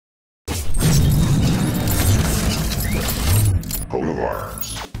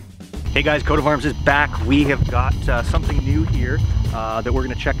Arms. Hey guys, Coat of Arms is back. We have got something new here that we're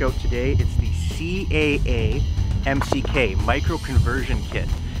going to check out today. It's the CAA MCK Micro Conversion Kit.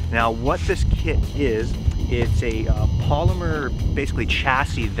 Now what this kit is, it's a polymer basically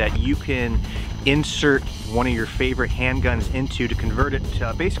chassis that you can insert one of your favorite handguns into to convert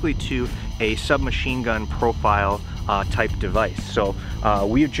it basically to a submachine gun profile type device. So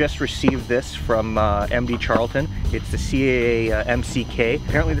we've just received this from MD Charlton. It's the CAA MCK.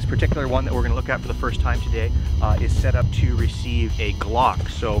 Apparently this particular one that we're going to look at for the first time today is set up to receive a Glock.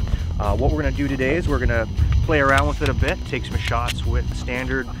 So what we're going to do today is we're going to play around with it a bit, take some shots with the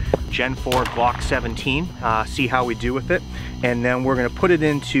standard Gen 4 Glock 17, see how we do with it, and then we're going to put it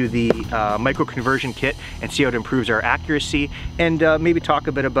into the Micro Conversion Kit and see how it improves our accuracy, and maybe talk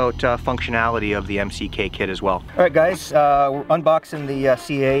a bit about functionality of the MCK kit as well. All right guys, we're unboxing the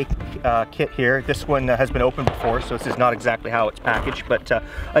CAA kit here. This one has been opened before, so this is not exactly how it's packaged, but I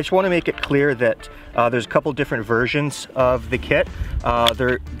just want to make it clear that there's a couple different versions of the kit.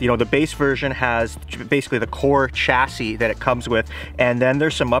 The base version has basically the core chassis that it comes with, and then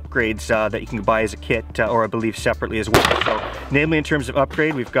there's some upgrades that you can buy as a kit, or I believe separately as well. So, namely in terms of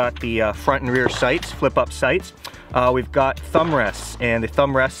upgrade, we've got the front and rear sights, flip-up sights. We've got thumb rests, and the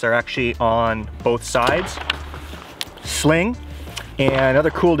thumb rests are actually on both sides. Sling. And another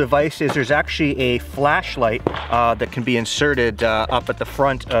cool device is there's actually a flashlight that can be inserted up at the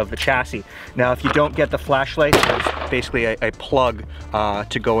front of the chassis. Now if you don't get the flashlight, there's basically a plug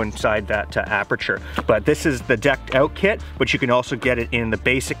to go inside that aperture. But this is the decked out kit, but you can also get it in the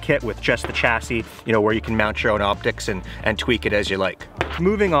basic kit with just the chassis, where you can mount your own optics and tweak it as you like.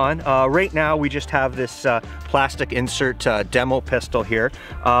 Moving on, right now we just have this plastic insert demo pistol here.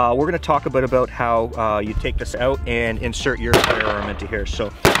 We're going to talk a bit about how you take this out and insert your firearm into here. So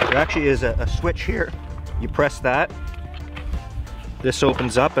there actually is a switch here. You press that. This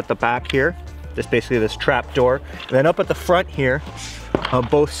opens up at the back here. This basically this trap door. And then up at the front here, on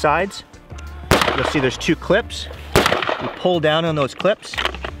both sides, you'll see there's two clips. You pull down on those clips,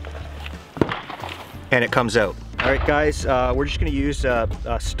 and it comes out. All right, guys, we're just going to use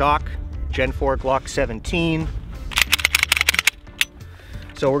a stock Gen 4 Glock 17.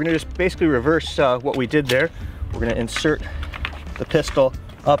 So we're going to just basically reverse what we did there. We're going to insert the pistol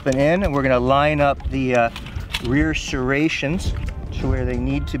up and in, and we're going to line up the rear serrations to where they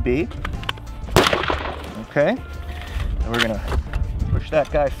need to be. Okay, and we're going to push that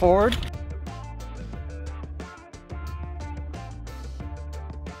guy forward.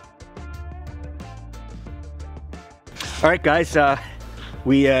 All right, guys,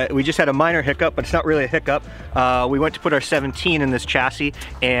 we just had a minor hiccup, but it's not really a hiccup. We went to put our 17 in this chassis,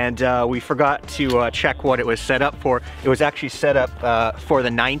 and we forgot to check what it was set up for. It was actually set up for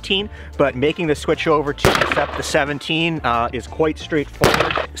the 19, but making the switch over to accept the 17 is quite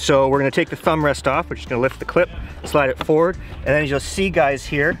straightforward. So we're gonna take the thumb rest off. We're just gonna lift the clip, slide it forward, and then as you'll see, guys,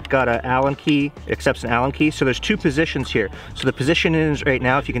 here, got an Allen key, accepts an Allen key. So there's two positions here. So the position is right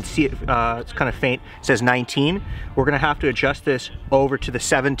now, if you can see it, it's kind of faint, it says 19. We're gonna have to adjust this over to the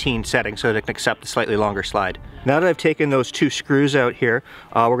 17 setting so that it can accept the slightly longer slide. Now that I've taken those two screws out here,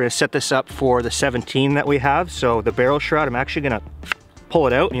 we're going to set this up for the 17 that we have. So the barrel shroud, I'm actually going to pull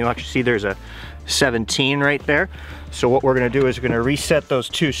it out, and you'll actually see there's a 17 right there. So what we're going to do is we're going to reset those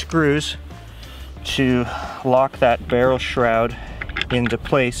two screws to lock that barrel shroud into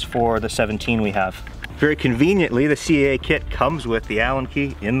place for the 17 we have. Very conveniently, the CAA kit comes with the Allen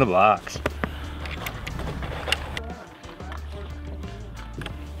key in the box.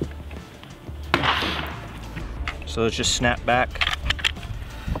 So let's just snap back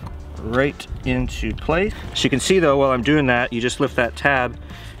right into place. So you can see though, while I'm doing that, you just lift that tab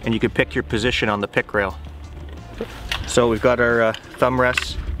and you can pick your position on the pick rail. So we've got our thumb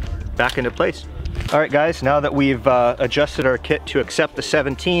rests back into place. All right guys, now that we've adjusted our kit to accept the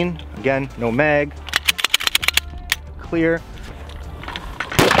 17, again, no mag, clear,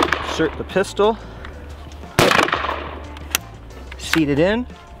 insert the pistol, seat it in,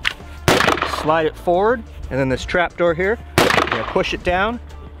 slide it forward, and then this trap door here, you're gonna push it down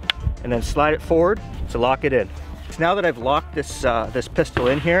and then slide it forward to lock it in. Now that I've locked this this pistol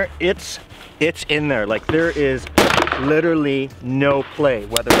in here, it's in there. Like, there is literally no play,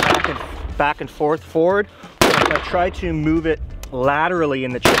 whether back and forth, forward, or if I try to move it laterally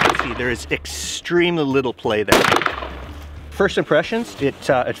in the chassis, there is extremely little play there. First impressions, it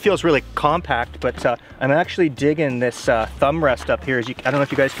feels really compact, but I'm actually digging this thumb rest up here. I don't know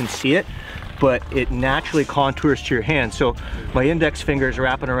if you guys can see it, but it naturally contours to your hand. So my index finger is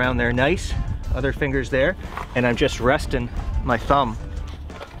wrapping around there nice, other fingers there, and I'm just resting my thumb.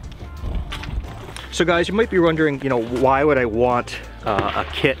 So guys, you might be wondering, why would I want a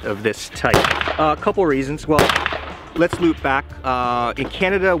kit of this type? A couple reasons. Well, let's loop back. In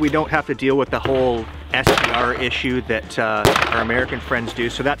Canada, we don't have to deal with the whole SPR issue that our American friends do,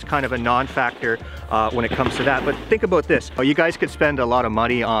 so that's kind of a non-factor when it comes to that. But think about this: you guys could spend a lot of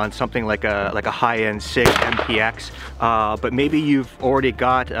money on something like a high-end SIG MPX, but maybe you've already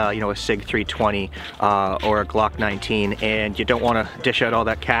got you know, a SIG 320 or a Glock 19, and you don't want to dish out all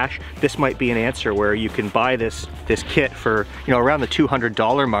that cash. This might be an answer where you can buy this kit for, you know, around the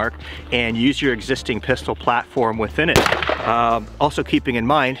 $200 mark and use your existing pistol platform within it. Also keeping in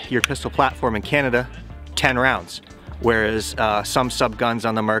mind, your pistol platform in Canada, 10 rounds, whereas some sub guns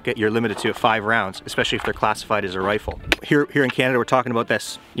on the market, you're limited to 5 rounds, especially if they're classified as a rifle. Here in Canada, we're talking about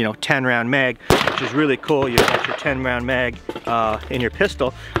this, you know, 10 round mag, which is really cool. You've got your 10 round mag in your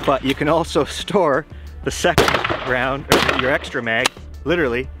pistol, but you can also store the second round, or your extra mag,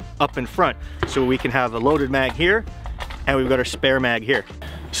 literally up in front. So we can have a loaded mag here, and we've got our spare mag here.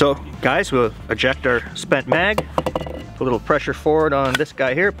 So guys, we'll eject our spent mag, put a little pressure forward on this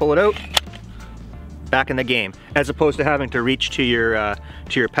guy here, pull it out, back in the game. As opposed to having to reach to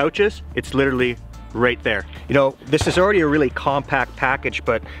your pouches, it's literally right there. You know, this is already a really compact package,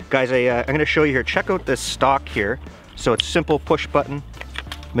 but guys, I'm gonna show you here. Check out this stock here. So it's simple push button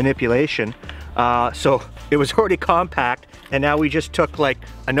manipulation. So it was already compact, and now we just took like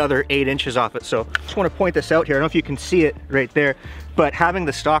another 8 inches off it. So just want to point this out here. I don't know if you can see it right there, but having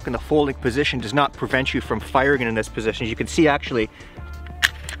the stock in the folding position does not prevent you from firing it in this position. As you can see, actually,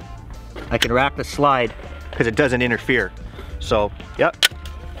 I can rack the slide because it doesn't interfere. So, yep,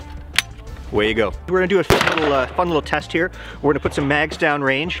 away you go. We're gonna do a fun little test here. We're gonna put some mags down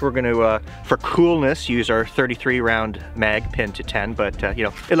range. We're gonna, for coolness, use our 33 round mag pinned to 10, but you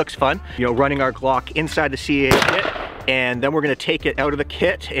know, it looks fun. You know, running our Glock inside the CAA kit, and then we're gonna take it out of the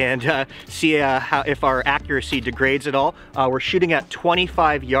kit and see if our accuracy degrades at all. We're shooting at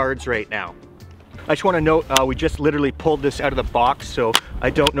 25 yards right now. I just want to note, we just literally pulled this out of the box, so I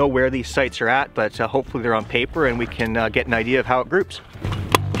don't know where these sights are at, but hopefully they're on paper and we can get an idea of how it groups.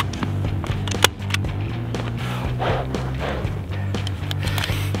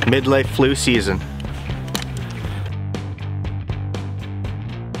 Midlife flu season.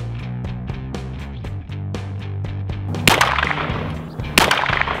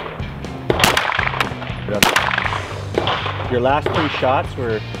 Your last 3 shots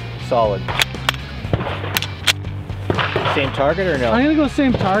were solid. Same target or no? I'm gonna go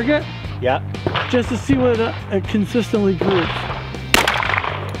same target. Yeah. Just to see what it consistently groups.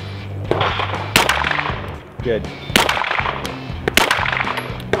 Good.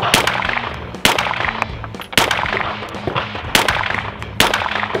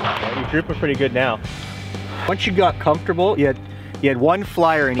 Yeah, you're grouping pretty good now. Once you got comfortable, you had 1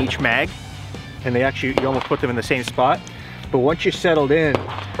 flyer in each mag, and you almost put them in the same spot. But once you settled in,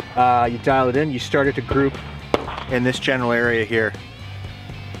 you dial it in, you started to group in this general area here.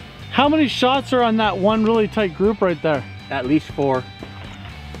 How many shots are on that one really tight group right there? At least 4.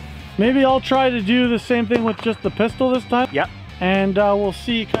 Maybe I'll try to do the same thing with just the pistol this time. Yep. And we'll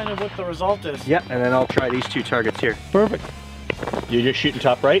see kind of what the result is. Yep, and then I'll try these 2 targets here. Perfect. You're just shooting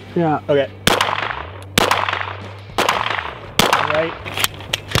top right? Yeah. Okay. Right.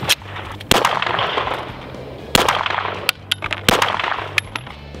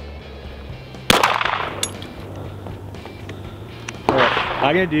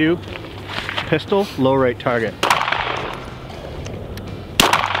 I'm gonna do pistol, low right target.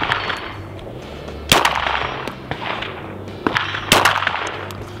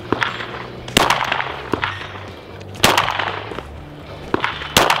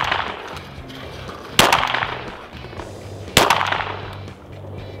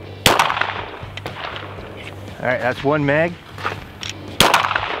 All right, that's 1 mag.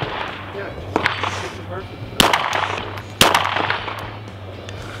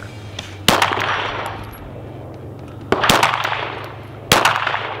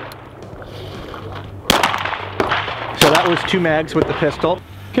 So that was 2 mags with the pistol.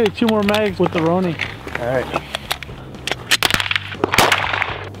 Okay, 2 more mags with the Roni. All right.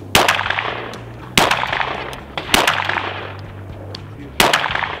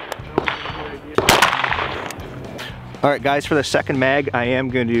 All right, guys, for the second mag, I am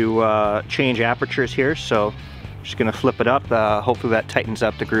going to change apertures here. So I'm just going to flip it up. Hopefully that tightens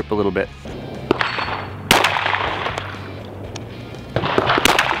up the group a little bit.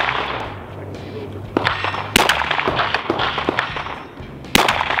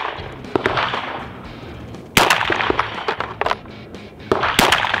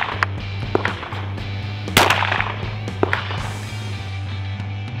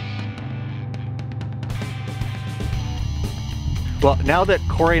 Well, now that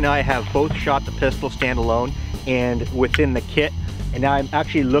Corey and I have both shot the pistol standalone and within the kit, and now I'm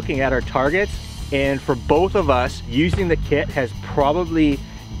actually looking at our targets, and for both of us, using the kit has probably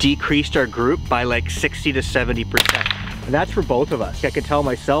decreased our group by like 60 to 70%. And that's for both of us. I can tell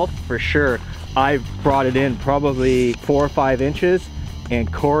myself for sure, I've brought it in probably 4 or 5 inches,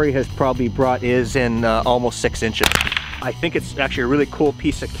 and Corey has probably brought his in almost 6 inches. I think it's actually a really cool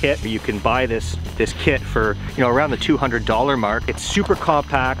piece of kit. You can buy this kit for, you know, around the $200 mark. It's super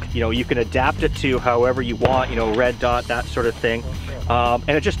compact. You know, you can adapt it to however you want, you know, red dot, that sort of thing. And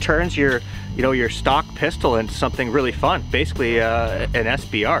it just turns your, you know, your stock pistol into something really fun. Basically an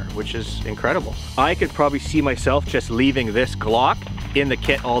SBR, which is incredible. I could probably see myself just leaving this Glock in the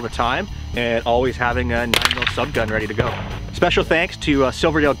kit all the time and always having a 9mm subgun ready to go. Special thanks to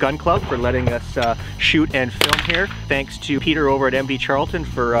Silverdale Gun Club for letting us shoot and film here. Thanks to Peter over at MD Charlton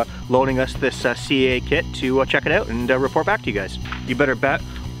for loaning us this CAA kit to check it out and report back to you guys. You better bet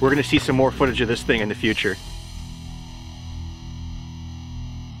we're gonna see some more footage of this thing in the future.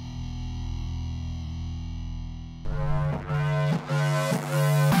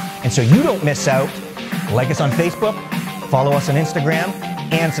 And so you don't miss out, like us on Facebook, follow us on Instagram,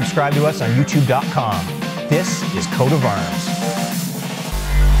 and subscribe to us on youtube.com. This is Coat of Arms.